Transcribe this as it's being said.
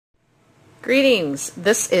Greetings,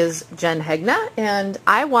 this is Jen Hegna, and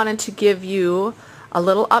I wanted to give you a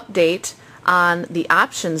little update on the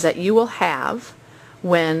options that you will have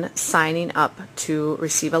when signing up to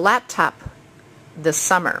receive a laptop this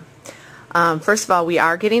summer. First of all, we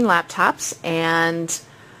are getting laptops, and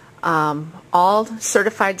all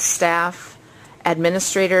certified staff,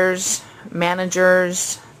 administrators,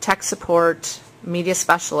 managers, tech support, media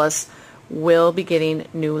specialists will be getting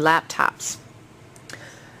new laptops.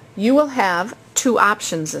 You will have two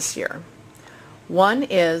options this year. One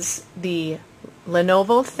is the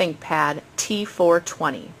Lenovo ThinkPad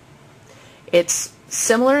T420. It's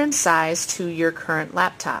similar in size to your current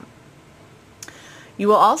laptop. You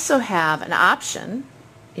will also have an option,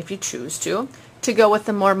 if you choose to go with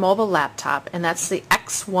the more mobile laptop, and that's the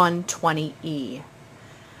X120E.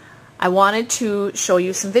 I wanted to show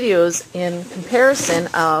you some videos in comparison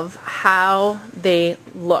of how they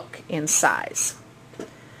look in size.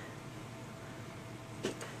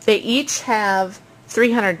 They each have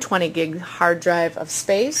 320 gig hard drive of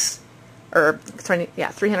space, or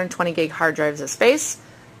 320 gig hard drives of space.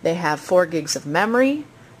 They have 4 gigs of memory.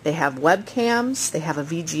 They have webcams. They have a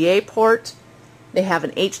VGA port. They have an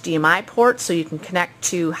HDMI port so you can connect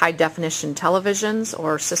to high definition televisions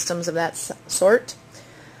or systems of that sort.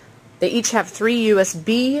 They each have 3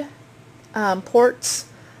 USB ports.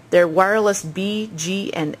 They're wireless B,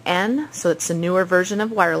 G, and N, so it's a newer version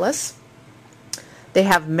of wireless. They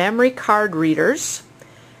have memory card readers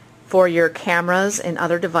for your cameras and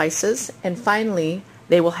other devices. And finally,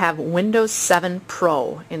 they will have Windows 7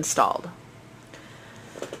 Pro installed.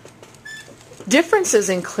 Differences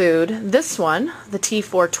include this one, the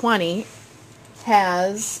T420,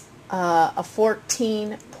 has a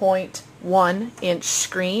 14.1 inch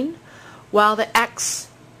screen, while the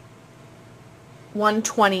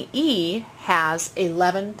X120E has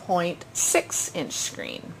 11.6 inch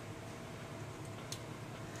screen.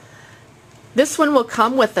 This one will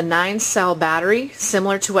come with a 9-cell battery,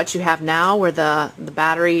 similar to what you have now, where the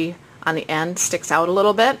battery on the end sticks out a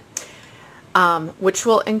little bit, which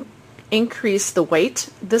will increase the weight.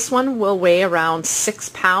 This one will weigh around 6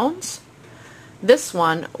 pounds. This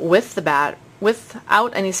one, without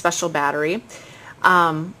any special battery,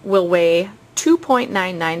 will weigh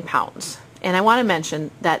 2.99 pounds. And I want to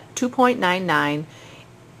mention that 2.99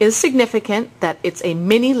 is significant, that it's a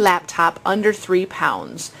mini laptop under 3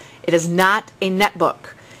 pounds. It is not a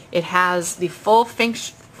netbook. It has the full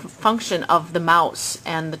function of the mouse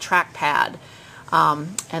and the trackpad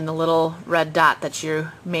and the little red dot that you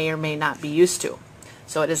may or may not be used to.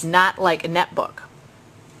 So it is not like a netbook.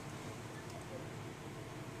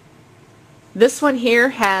 This one here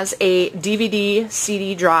has a DVD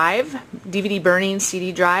CD drive, DVD burning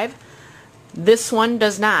CD drive. This one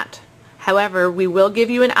does not. However, we will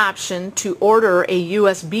give you an option to order a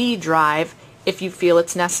USB drive if you feel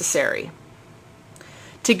it's necessary.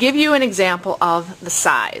 To give you an example of the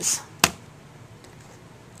size,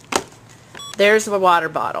 there's a water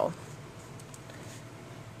bottle.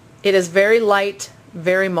 It is very light,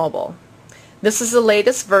 very mobile. This is the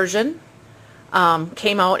latest version,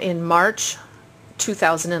 came out in March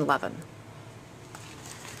 2011.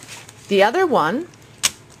 The other one,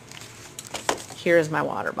 here is my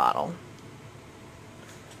water bottle.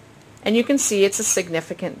 And you can see it's a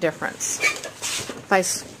significant difference. If I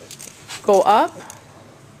go up,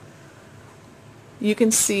 you can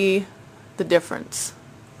see the difference.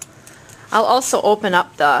 I'll also open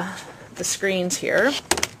up the screens here.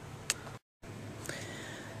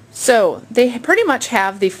 So they pretty much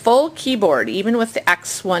have the full keyboard, even with the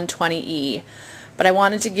X120E, but I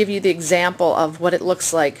wanted to give you the example of what it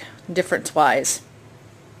looks like difference-wise.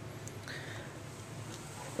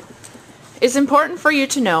 It's important for you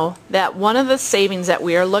to know that one of the savings that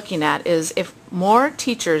we are looking at is if more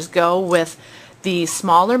teachers go with the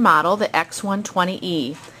smaller model, the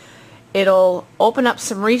X120E, it'll open up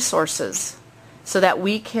some resources so that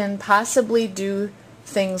we can possibly do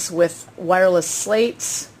things with wireless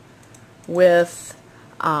slates, with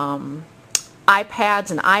iPads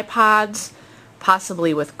and iPods,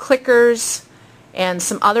 possibly with clickers, and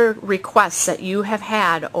some other requests that you have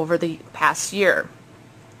had over the past year.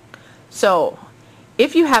 So,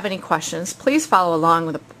 if you have any questions, please follow along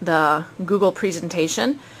with the Google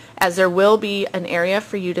presentation, as there will be an area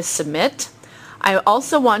for you to submit. I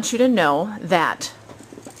also want you to know that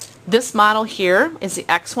this model here is the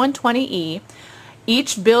X120E.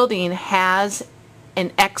 Each building has an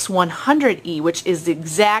X100E, which is the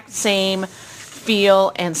exact same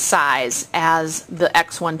feel and size as the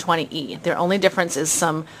X120E. Their only difference is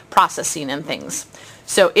some processing and things.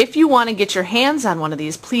 So if you want to get your hands on one of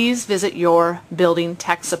these, please visit your building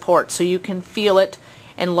tech support so you can feel it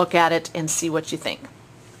and look at it and see what you think.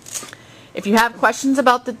 If you have questions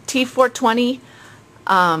about the T420,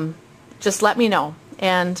 just let me know,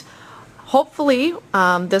 and hopefully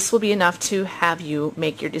this will be enough to have you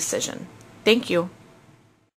make your decision. Thank you.